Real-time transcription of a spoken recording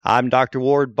I'm Dr.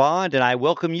 Ward Bond, and I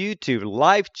welcome you to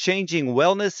Life Changing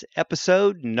Wellness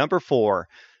episode number 4.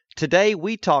 Today,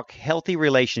 we talk healthy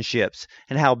relationships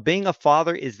and how being a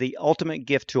father is the ultimate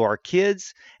gift to our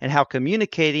kids, and how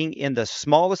communicating in the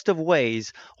smallest of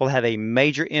ways will have a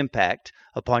major impact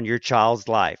upon your child's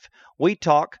life. We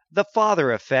talk the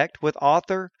father effect with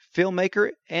author,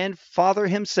 filmmaker, and father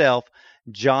himself,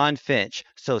 John Finch.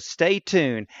 So stay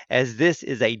tuned, as this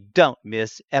is a don't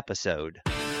miss episode.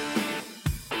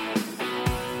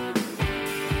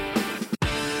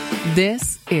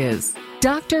 This is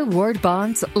Dr. Ward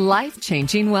Bond's Life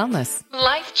Changing Wellness.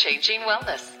 Life Changing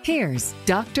Wellness. Here's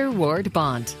Dr. Ward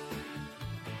Bond.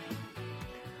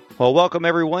 Well, welcome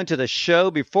everyone to the show.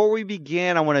 Before we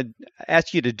begin, I want to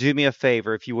ask you to do me a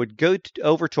favor. If you would go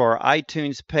over to our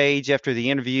iTunes page after the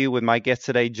interview with my guest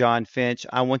today, John Finch,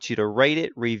 I want you to rate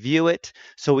it, review it,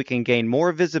 so we can gain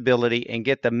more visibility and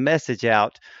get the message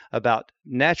out about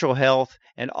natural health,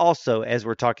 and also, as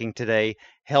we're talking today,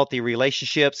 healthy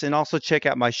relationships. And also check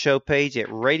out my show page at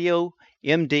radiomd.com.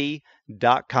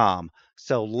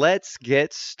 So let's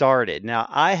get started. Now,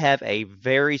 I have a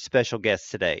very special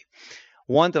guest today,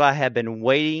 one that I have been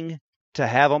waiting to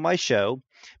have on my show,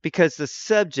 because the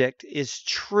subject is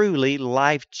truly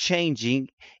life-changing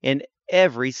in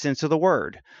every sense of the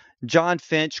word. John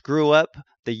Finch grew up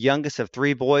the youngest of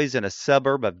 3 boys in a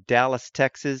suburb of Dallas,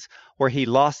 Texas, where he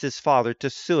lost his father to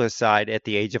suicide at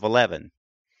the age of 11.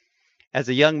 As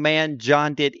a young man,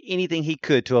 John did anything he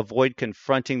could to avoid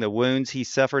confronting the wounds he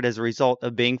suffered as a result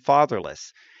of being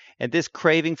fatherless. And this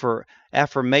craving for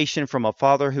affirmation from a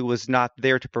father who was not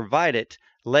there to provide it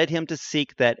led him to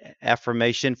seek that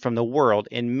affirmation from the world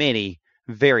in many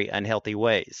very unhealthy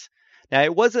ways. Now,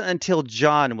 it wasn't until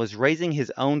John was raising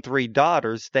his own 3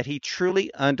 daughters that he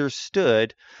truly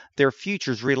understood their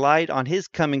futures relied on his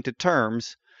coming to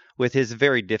terms with his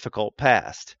very difficult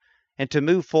past. And to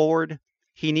move forward,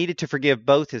 he needed to forgive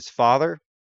both his father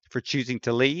for choosing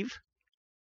to leave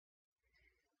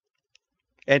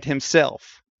and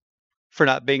himself for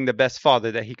not being the best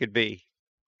father that he could be.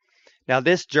 Now,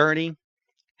 this journey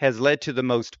has led to the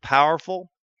most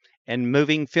powerful and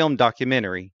moving film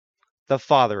documentary, The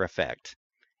Father Effect.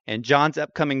 And John's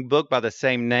upcoming book by the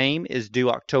same name is due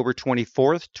October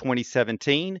 24th,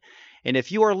 2017. And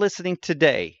if you are listening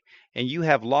today and you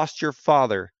have lost your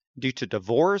father due to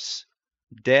divorce,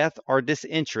 death, or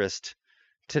disinterest,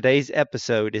 today's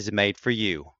episode is made for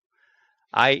you.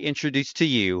 I introduce to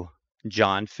you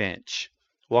John Finch.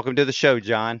 Welcome to the show,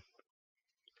 John.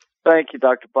 Thank you,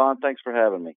 Dr. Bond. Thanks for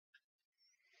having me.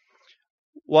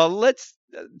 Well, let's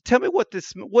tell me what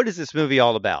is this movie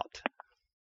all about?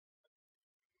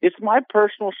 It's my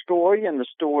personal story and the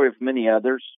story of many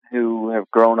others who have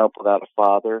grown up without a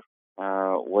father,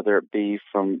 whether it be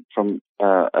from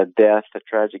a death, a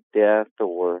tragic death,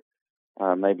 or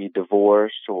maybe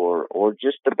divorce, or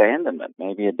just abandonment.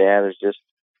 Maybe a dad has just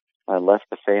left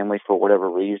the family for whatever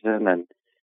reason and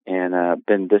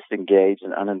been disengaged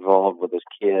and uninvolved with his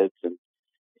kids.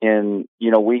 And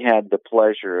we had the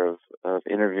pleasure of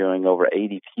interviewing over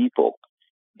 80 people.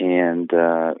 And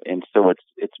so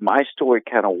it's my story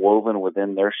kind of woven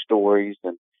within their stories,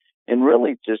 and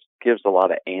really just gives a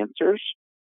lot of answers.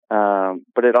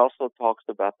 But it also talks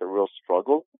about the real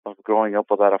struggle of growing up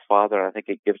without a father. I think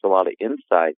it gives a lot of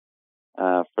insight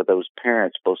for those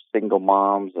parents, both single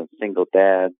moms and single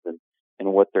dads, and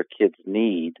what their kids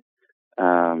need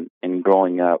in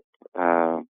growing up,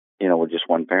 with just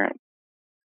one parent.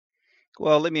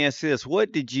 Well, let me ask you this.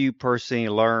 What did you personally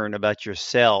learn about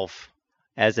yourself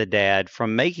as a dad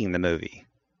from making the movie?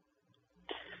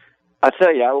 I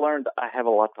tell you, I learned I have a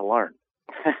lot to learn.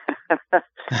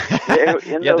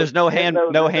 There's no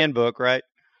handbook, right?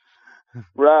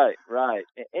 Right.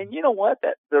 And you know what?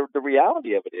 That the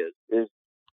reality of it is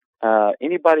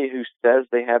anybody who says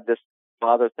they have this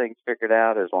father thing figured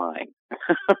out is lying.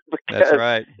 That's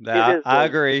right. I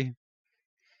agree.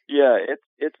 Yeah,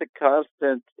 it's a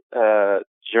constant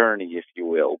journey, if you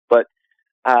will. But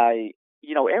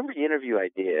every interview I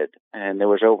did, and there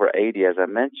was over 80, as I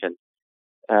mentioned,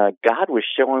 God was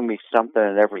showing me something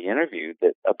in every interview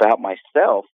about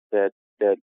myself that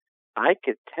I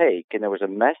could take, and there was a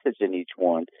message in each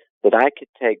one that I could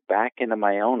take back into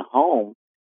my own home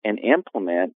and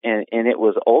implement, and it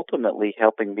was ultimately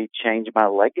helping me change my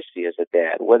legacy as a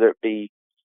dad, whether it be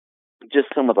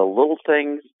just some of the little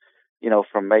things,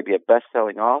 from maybe a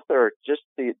best-selling author or just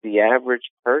the average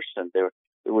person. There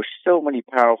were so many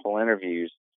powerful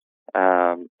interviews,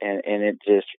 and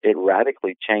it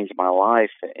radically changed my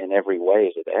life in every way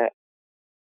as a dad.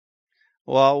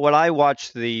 Well, when I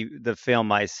watched the film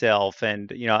myself,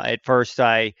 and at first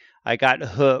I got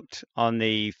hooked on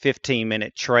the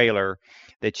 15-minute trailer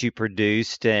that you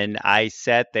produced, and I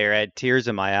sat there, I had tears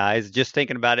in my eyes. Just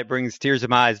thinking about it brings tears in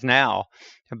my eyes now.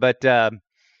 But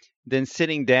then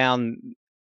sitting down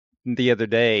the other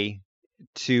day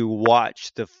to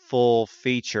watch the full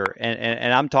feature,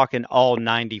 and I'm talking all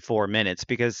 94 minutes,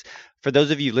 because for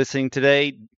those of you listening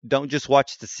today, don't just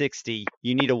watch the 60.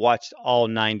 You need to watch all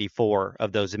 94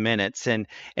 of those minutes. And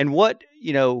what,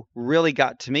 really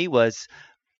got to me was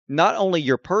not only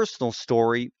your personal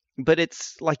story, but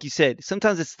it's like you said,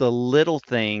 sometimes it's the little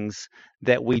things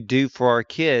that we do for our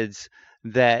kids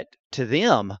that to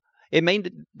them, it may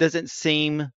doesn't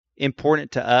seem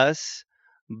important to us,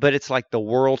 but it's like the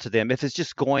world to them. If it's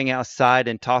just going outside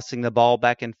and tossing the ball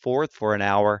back and forth for an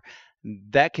hour,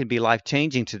 that can be life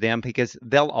changing to them because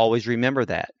they'll always remember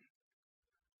that.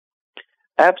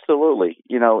 Absolutely.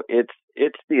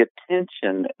 It's the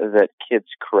attention that kids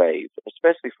crave,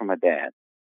 especially from a dad,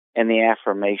 and the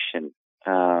affirmation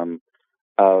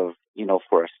of,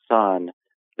 for a son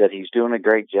that he's doing a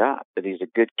great job, that he's a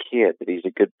good kid, that he's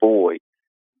a good boy,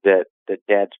 that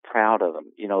dad's proud of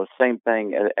him. The same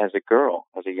thing as a girl,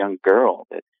 as a young girl,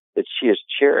 that she is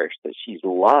cherished, that she's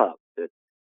loved,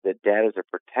 that dad is a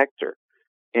protector.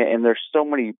 And there's so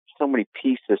many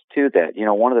pieces to that.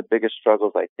 One of the biggest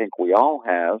struggles I think we all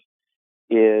have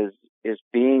is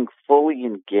being fully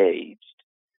engaged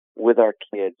with our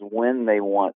kids when they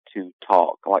want to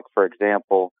talk. Like, for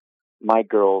example, my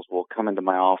girls will come into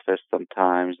my office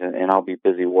sometimes and I'll be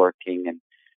busy working, and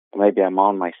maybe I'm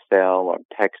on my cell or I'm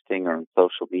texting or on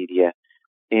social media.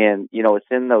 And, it's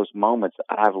in those moments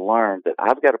I've learned that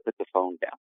I've got to put the phone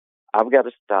down. I've got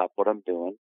to stop what I'm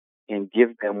doing and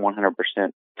give them 100%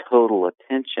 total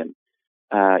attention.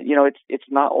 It's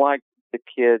not like the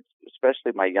kids,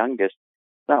 especially my youngest,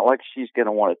 it's not like she's going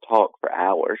to want to talk for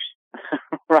hours,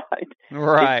 right?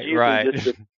 Right.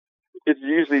 It's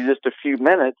usually just a few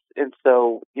minutes. And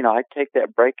so, I take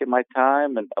that break in my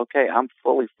time and, okay, I'm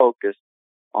fully focused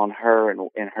on her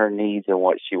and her needs and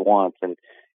what she wants.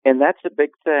 And that's a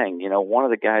big thing. One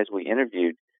of the guys we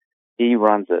interviewed, he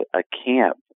runs a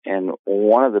camp. And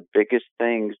one of the biggest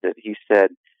things that he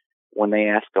said when they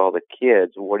asked all the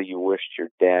kids, what do you wish your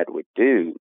dad would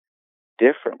do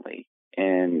differently?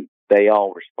 And they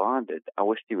all responded, I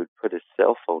wish he would put his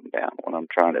cell phone down when I'm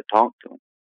trying to talk to him.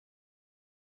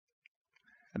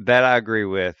 That I agree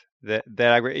with. That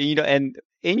I agree. And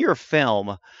in your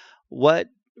film, what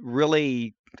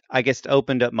really, I guess,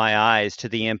 opened up my eyes to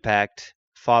the impact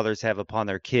fathers have upon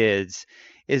their kids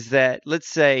is that, let's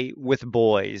say, with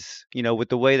boys, with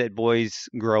the way that boys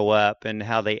grow up and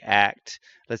how they act,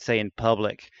 let's say in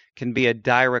public, can be a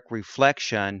direct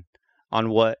reflection on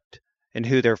what and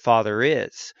who their father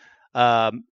is.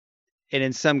 And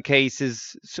in some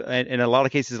cases, in a lot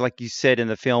of cases, like you said in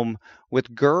the film,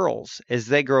 with girls, as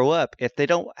they grow up, if they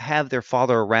don't have their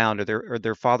father around, or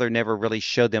their father never really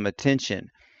showed them attention,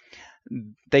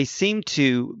 they seem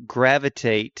to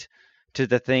gravitate to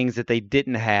the things that they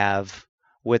didn't have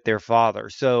with their father.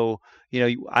 So,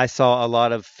 I saw a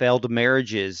lot of failed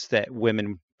marriages that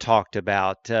women talked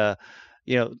about,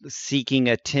 seeking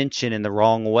attention in the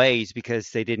wrong ways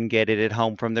because they didn't get it at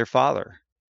home from their father.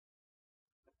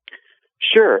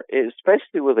 Sure,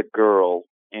 especially with a girl,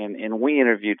 and we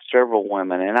interviewed several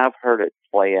women, and I've heard it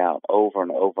play out over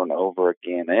and over and over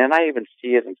again. And I even see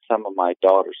it in some of my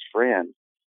daughter's friends,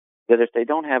 that if they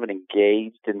don't have an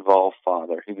engaged, involved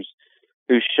father who's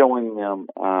showing them,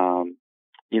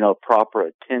 proper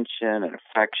attention and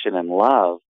affection and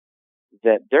love,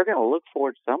 that they're going to look for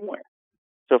it somewhere.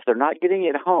 So if they're not getting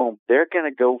it at home, they're going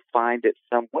to go find it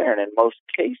somewhere. And in most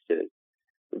cases,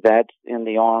 that's in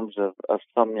the arms of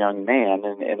some young man.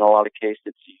 And in a lot of cases,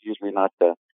 it's usually not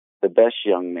the best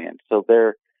young man. So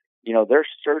they're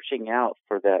searching out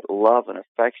for that love and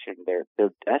affection. They're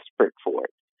desperate for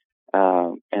it.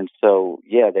 And so,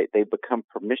 they become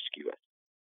promiscuous,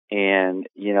 and,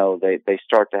 they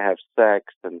start to have sex,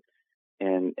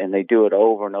 and they do it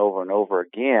over and over and over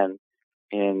again.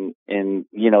 And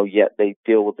yet they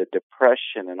deal with the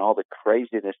depression and all the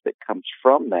craziness that comes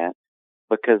from that,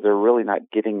 because they're really not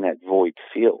getting that void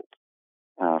filled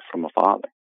from a father.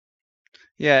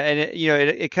 Yeah, and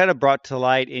it kind of brought to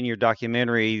light in your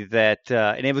documentary that,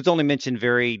 and it was only mentioned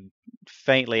very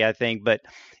faintly, I think, but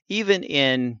even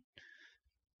in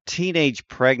teenage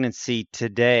pregnancy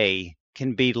today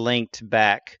can be linked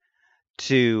back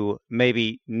to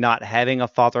maybe not having a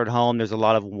father at home. There's a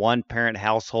lot of one-parent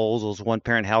households. Those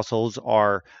one-parent households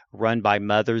are run by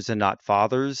mothers and not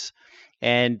fathers.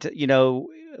 And,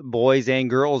 boys and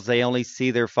girls, they only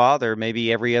see their father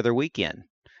maybe every other weekend.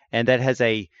 And that has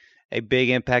a big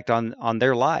impact on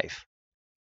their life.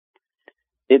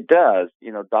 It does.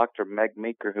 Dr. Meg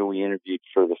Meeker, who we interviewed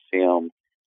for the film,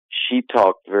 she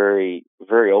talked very,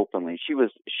 very openly. She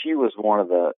was one of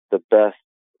the best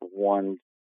ones,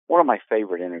 one of my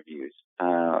favorite interviews.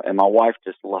 And my wife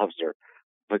just loves her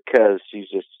because she's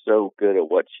just so good at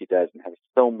what she does and has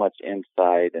so much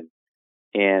insight.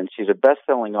 And she's a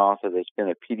best-selling author that's been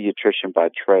a pediatrician by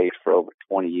trade for over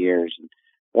 20 years. And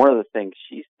one of the things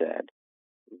she said,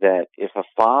 that if a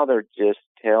father just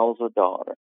tells a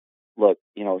daughter, look,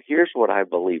 here's what I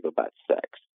believe about sex,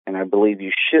 and I believe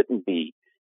you shouldn't be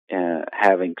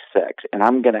having sex, and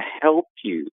I'm going to help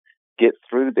you get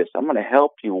through this. I'm going to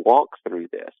help you walk through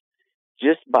this.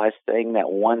 Just by saying that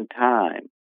one time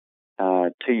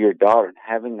to your daughter and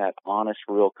having that honest,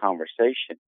 real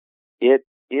conversation, it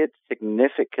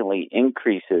significantly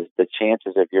increases the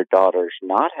chances of your daughters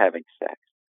not having sex.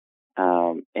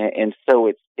 And so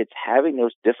it's having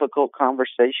those difficult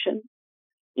conversations.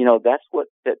 That's what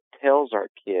that tells our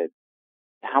kids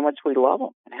how much we love them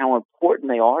and how important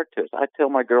they are to us. I tell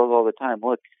my girls all the time,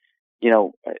 look,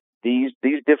 these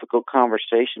difficult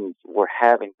conversations we're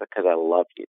having because I love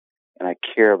you and I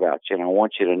care about you, and I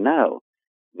want you to know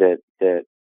that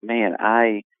man,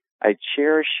 I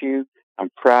cherish you. I'm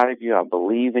proud of you. I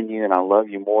believe in you, and I love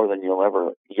you more than you'll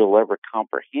ever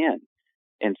comprehend.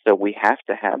 And so we have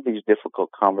to have these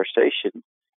difficult conversations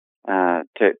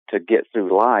to get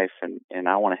through life, and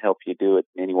I want to help you do it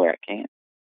any way I can.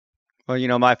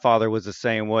 Well, my father was the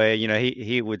same way.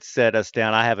 He would set us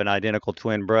down. I have an identical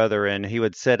twin brother, and he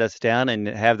would set us down and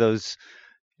have those,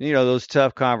 those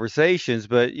tough conversations.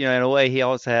 But, in a way, he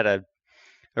also had a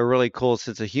really cool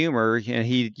sense of humor. And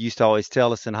he used to always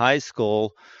tell us in high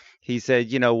school, he said,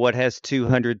 what has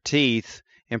 200 teeth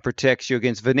and protects you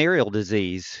against venereal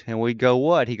disease? And we'd go,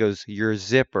 what? He goes, your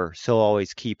zipper. So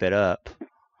always keep it up.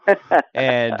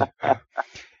 and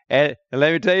let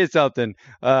me tell you something.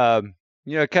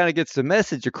 It kind of gets the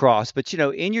message across. But,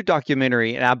 in your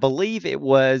documentary, and I believe it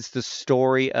was the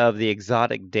story of the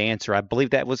exotic dancer, I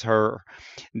believe that was her,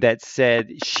 that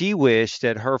said she wished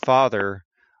that her father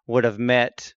would have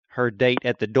met her date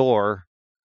at the door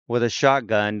with a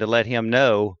shotgun to let him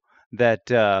know that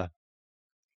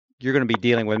you're going to be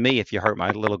dealing with me if you hurt my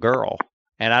little girl.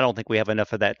 And I don't think we have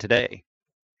enough of that today.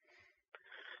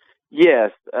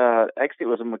 Yes, actually,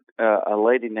 it was a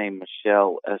lady named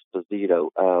Michelle Esposito.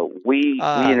 We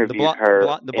interviewed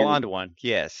her. The blonde one,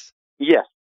 yes. Yes,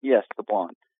 the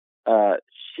blonde.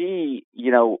 She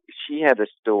had a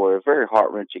story, a very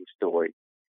heart-wrenching story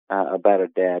about her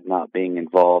dad not being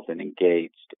involved and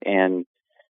engaged, and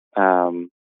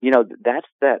that's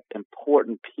that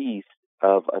important piece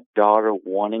of a daughter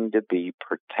wanting to be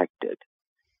protected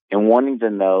and wanting to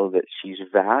know that she's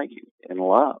valued and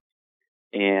loved.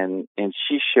 And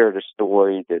she shared a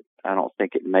story that I don't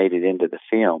think it made it into the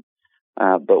film,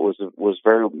 but was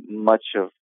very much of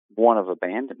one of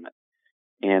abandonment.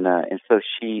 And so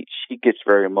she gets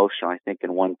very emotional, I think,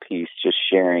 in one piece, just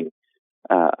sharing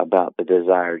about the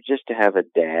desire just to have a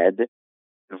dad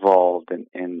involved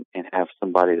and have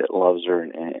somebody that loves her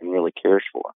and really cares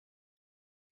for her.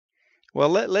 Well,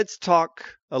 let's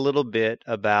talk a little bit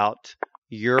about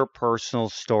your personal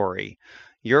story.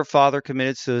 Your father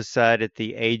committed suicide at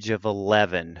the age of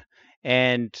 11.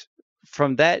 And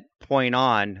from that point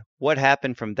on, what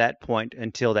happened from that point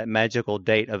until that magical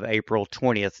date of April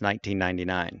 20th,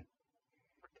 1999?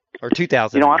 Or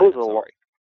 2000?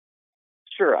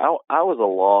 Sure. I was a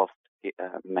lost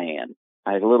man.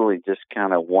 I literally just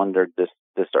kind of wandered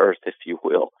this earth, if you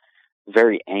will.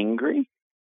 Very angry.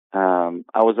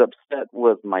 I was upset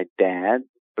with my dad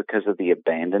because of the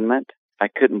abandonment. I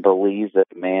couldn't believe that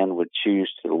a man would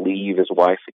choose to leave his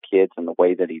wife and kids in the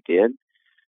way that he did.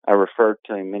 I referred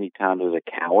to him many times as a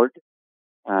coward.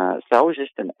 So I was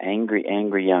just an angry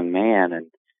young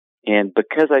man. And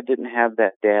because I didn't have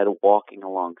that dad walking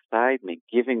alongside me,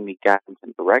 giving me guidance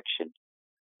and direction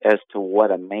as to what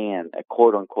a man, a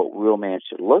quote-unquote real man,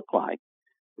 should look like,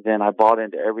 then I bought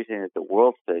into everything that the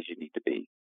world says you need to be.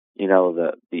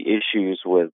 The issues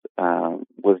with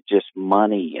just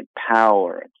money and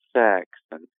power and sex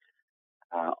and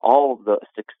all of the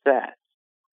success,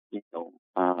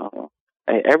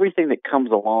 everything that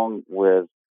comes along with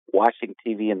watching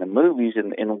TV and the movies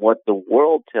and what the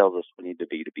world tells us we need to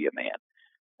be a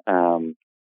man.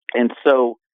 And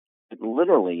so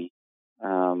literally,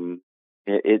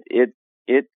 it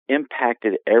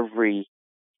impacted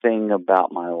everything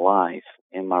about my life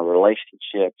and my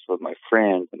relationships with my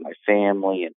friends and my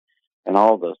family and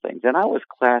all those things. And I was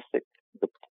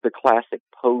the classic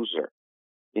poser.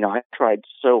 I tried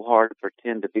so hard to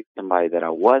pretend to be somebody that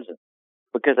I wasn't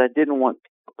because I didn't want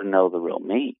people to know the real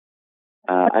me.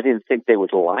 I didn't think they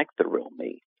would like the real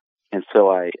me. And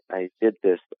so I did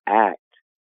this act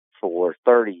for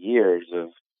 30 years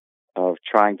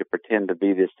trying to pretend to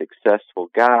be this successful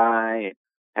guy,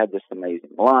 had this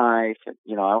amazing life. And,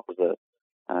 I was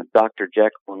a Dr.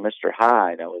 Jekyll and Mr.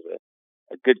 Hyde. I was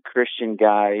a good Christian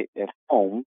guy at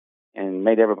home and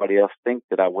made everybody else think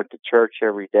that I went to church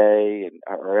every day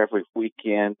or every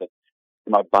weekend, and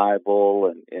my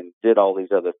Bible and did all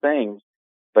these other things.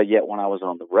 But yet when I was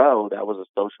on the road, I was a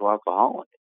social alcoholic,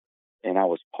 and I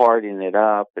was partying it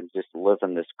up and just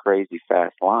living this crazy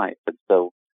fast life. And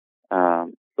so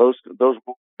those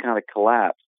kind of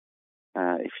collapsed,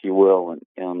 if you will,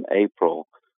 in April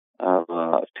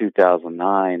of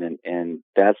 2009, and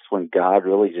that's when God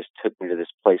really just took me to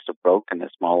this place of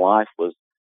brokenness. My life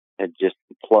had just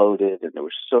imploded, and there were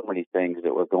so many things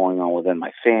that were going on within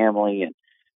my family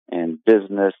and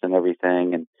business and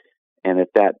everything. And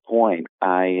at that point,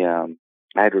 I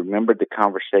had remembered the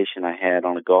conversation I had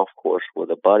on a golf course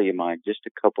with a buddy of mine just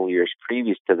a couple of years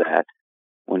previous to that,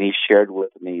 when he shared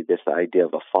with me this idea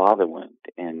of a father wound,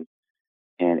 and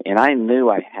I knew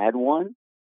I had one,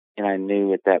 and I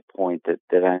knew at that point that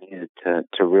I needed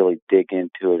to really dig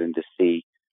into it and to see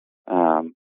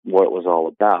what it was all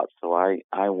about. So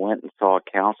I went and saw a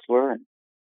counselor,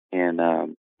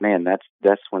 and man,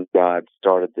 that's when God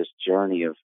started this journey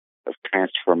of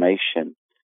transformation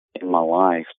in my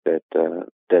life that's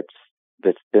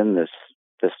been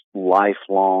this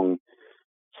lifelong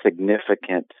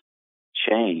significant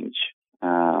change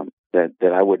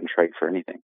that I wouldn't trade for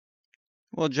anything.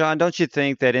 Well, John, don't you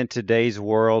think that in today's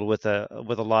world, with a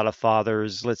lot of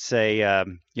fathers, let's say,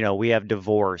 we have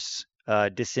divorce,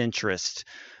 disinterest,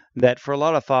 that for a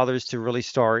lot of fathers to really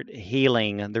start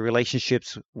healing the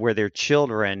relationships with their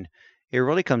children, it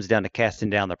really comes down to casting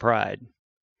down the pride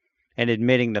and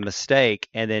admitting the mistake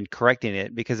and then correcting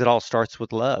it, because it all starts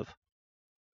with love.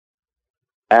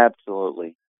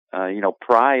 Absolutely.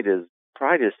 Pride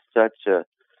is such a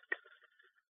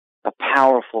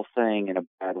powerful thing in a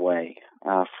bad way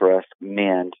for us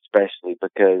men, especially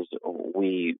because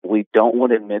we don't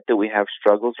want to admit that we have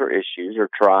struggles or issues or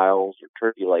trials or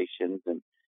tribulations, and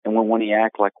we want to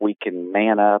act like we can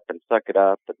man up and suck it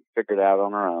up and figure it out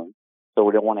on our own. So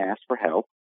we don't want to ask for help.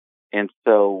 And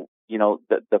so,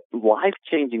 the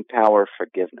life-changing power of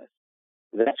forgiveness,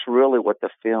 that's really what the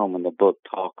film and the book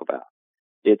talk about.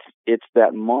 It's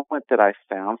that moment that I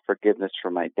found forgiveness for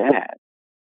my dad,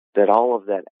 that all of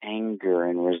that anger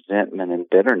and resentment and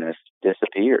bitterness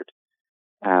disappeared.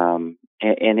 And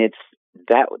it's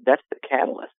that's the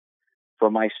catalyst for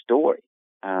my story,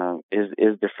 is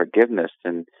the forgiveness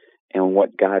and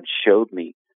what God showed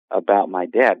me about my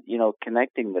dad.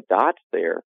 Connecting the dots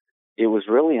there, it was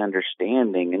really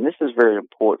understanding, and this is very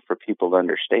important for people to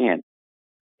understand.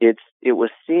 It was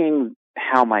seeing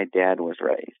how my dad was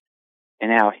raised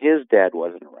and how his dad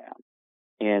wasn't around.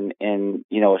 And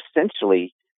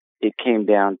essentially it came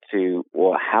down to,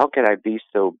 well, how could I be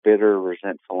so bitter,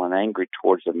 resentful, and angry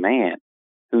towards a man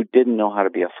who didn't know how to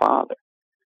be a father?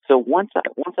 So once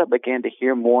I began to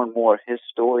hear more and more of his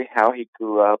story, how he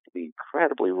grew up, the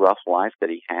incredibly rough life that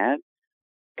he had,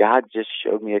 God just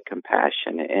showed me a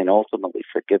compassion and ultimately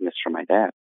forgiveness for my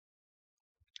dad.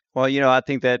 Well, I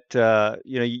think that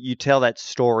you tell that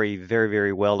story very,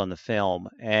 very well in the film,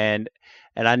 and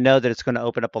I know that it's going to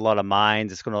open up a lot of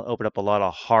minds. It's going to open up a lot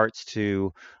of hearts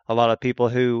to a lot of people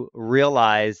who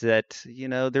realize that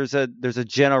there's a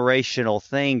generational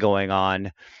thing going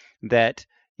on, that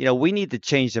we need to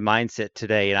change the mindset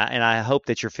today, and I hope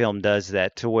that your film does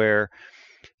that, to where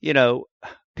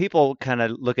people kind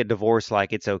of look at divorce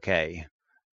like it's okay.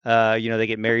 They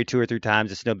get married 2 or 3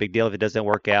 times. It's no big deal. If it doesn't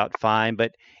work out, fine.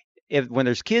 But when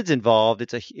there's kids involved,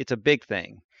 it's a big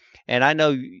thing. And I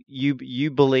know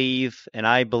you believe, and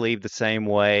I believe the same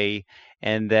way,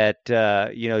 and that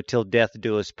till death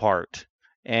do us part,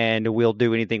 and we'll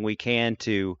do anything we can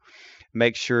to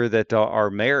make sure that our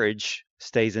marriage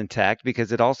stays intact,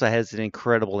 because it also has an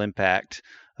incredible impact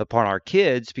upon our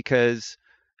kids. Because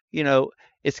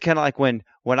it's kind of like when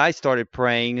I started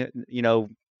praying.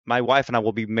 My wife and I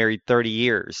will be married 30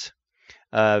 years.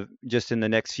 Just in the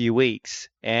next few weeks.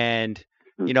 And,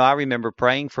 I remember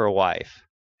praying for a wife,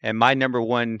 and my number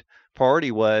one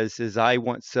priority is I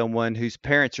want someone whose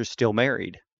parents are still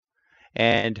married,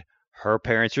 and her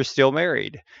parents are still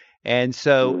married. And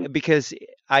so, because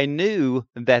I knew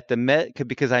that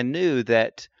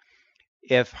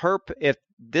if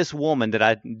this woman that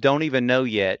I don't even know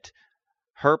yet,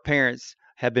 her parents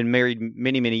have been married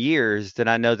many, many years, then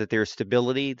I know that there's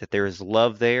stability, that there is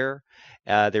love there,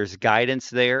 there's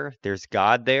guidance there, there's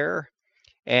God there,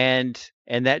 and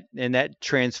that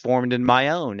transformed in my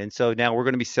own. And so now we're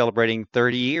going to be celebrating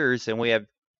 30 years, and we have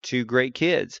 2 great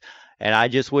kids. And I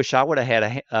just wish I would have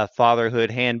had a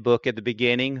fatherhood handbook at the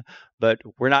beginning, but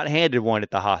we're not handed one at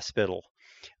the hospital.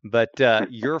 But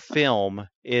your film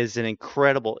is an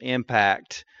incredible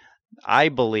impact, I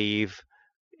believe,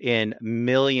 in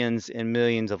millions and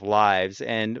millions of lives.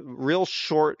 And real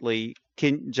shortly,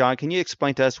 John, can you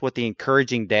explain to us what the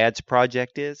Encouraging Dads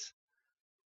Project is?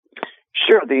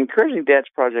 Sure. The Encouraging Dads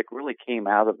Project really came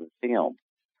out of the film.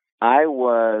 I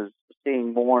was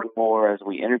seeing more and more as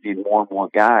we interviewed more and more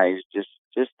guys, just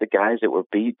the guys that were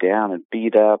beat down and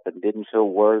beat up and didn't feel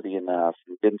worthy enough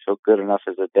and didn't feel good enough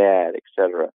as a dad,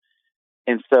 etc.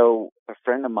 And so a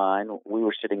friend of mine, we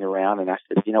were sitting around and I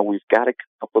said, we've got to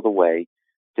come up with a way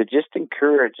to just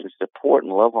encourage and support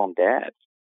and love on dads.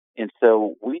 And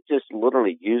so we just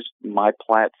literally used my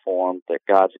platform that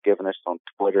God's given us on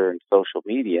Twitter and social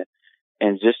media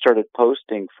and just started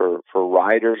posting for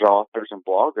writers, authors, and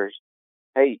bloggers.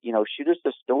 Hey, shoot us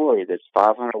a story that's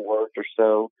 500 words or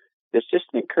so. That's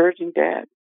just an encouraging dad,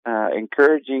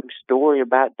 encouraging story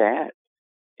about dad,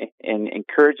 and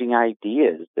encouraging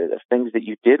ideas of things that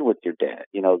you did with your dad,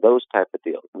 those type of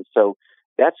deals. And so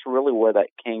that's really where that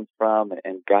came from.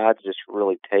 And God's just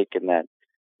really taken that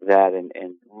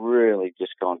and really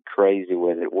just gone crazy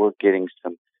with it. We're getting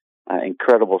some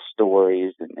incredible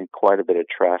stories and quite a bit of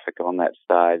traffic on that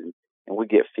side. And we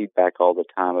get feedback all the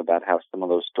time about how some of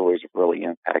those stories have really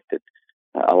impacted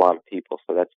a lot of people.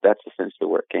 So that's essentially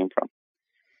where it came from.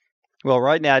 Well,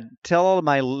 right now, tell all of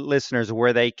my listeners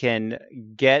where they can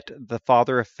get the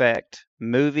Father Effect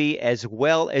movie as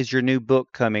well as your new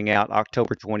book coming out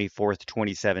October 24th,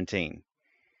 2017.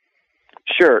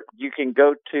 Sure. You can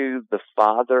go to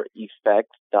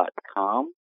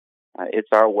thefathereffect.com. It's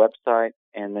our website.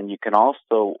 And then you can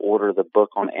also order the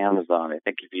book on Amazon. I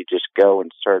think if you just go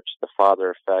and search The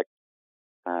Father Effect,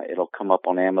 it'll come up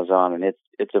on Amazon, and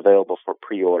it's available for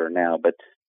pre-order now. But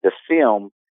the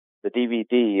film, the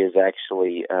DVD, is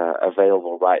actually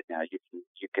available right now. You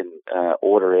can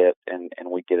order it, and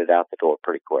we get it out the door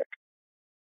pretty quick.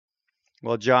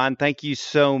 Well, John, thank you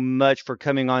so much for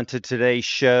coming on to today's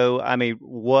show. I mean,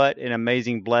 what an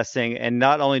amazing blessing. And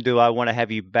not only do I want to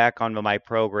have you back on my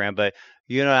program, but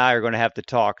you and I are going to have to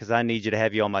talk because I need you to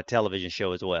have you on my television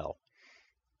show as well.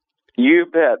 You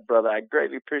bet, brother. I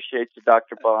greatly appreciate you,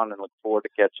 Dr. Bond, and look forward to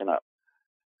catching up.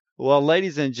 Well,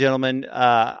 ladies and gentlemen,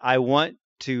 I want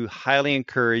to highly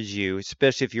encourage you,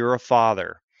 especially if you're a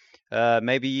father.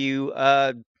 Maybe you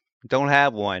don't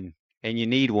have one and you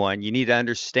need one. You need to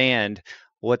understand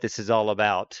what this is all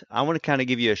about. I want to kind of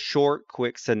give you a short,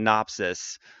 quick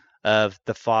synopsis of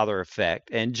the Father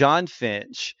Effect. And John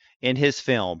Finch, in his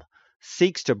film,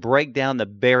 seeks to break down the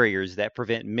barriers that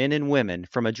prevent men and women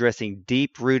from addressing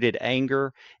deep-rooted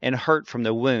anger and hurt from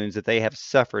the wounds that they have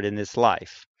suffered in this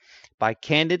life. By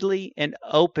candidly and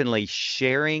openly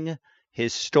sharing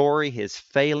his story, his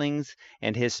failings,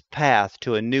 and his path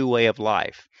to a new way of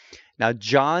life. Now,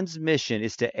 John's mission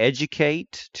is to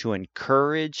educate, to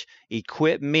encourage,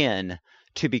 equip men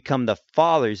to become the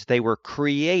fathers they were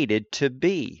created to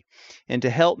be, and to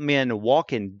help men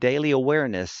walk in daily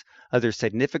awareness of their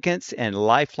significance and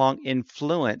lifelong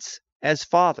influence as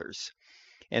fathers.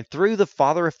 And through the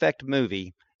Father Effect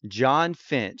movie, John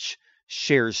Finch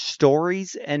shares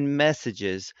stories and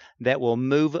messages that will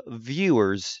move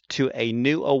viewers to a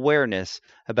new awareness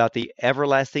about the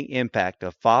everlasting impact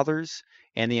of fathers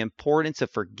and the importance of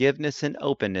forgiveness and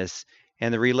openness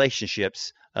in the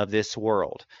relationships of this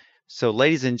world. So,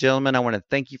 ladies and gentlemen, I want to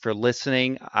thank you for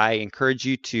listening. I encourage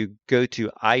you to go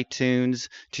to iTunes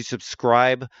to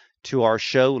subscribe to our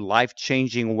show, Life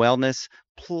Changing Wellness.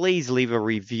 Please leave a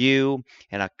review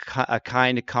and a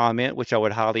kind comment, which I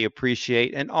would highly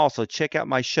appreciate. And also check out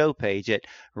my show page at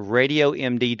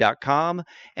radiomd.com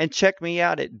and check me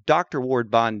out at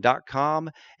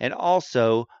drwardbond.com. And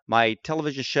also my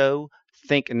television show,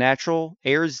 Think Natural,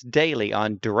 airs daily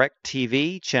on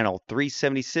DirecTV, channel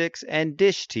 376, and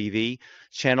Dish TV,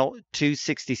 channel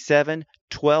 267,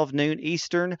 12 noon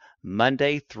Eastern,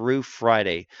 Monday through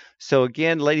Friday. So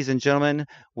again, ladies and gentlemen,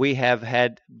 we have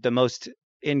had the most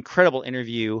incredible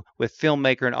interview with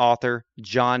filmmaker and author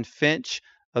John Finch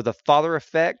of The Father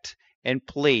Effect. And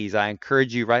please, I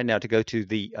encourage you right now to go to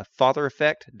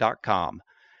thefathereffect.com.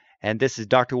 And this is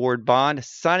Dr. Ward Bond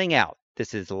signing out.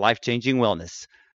 This is Life Changing Wellness.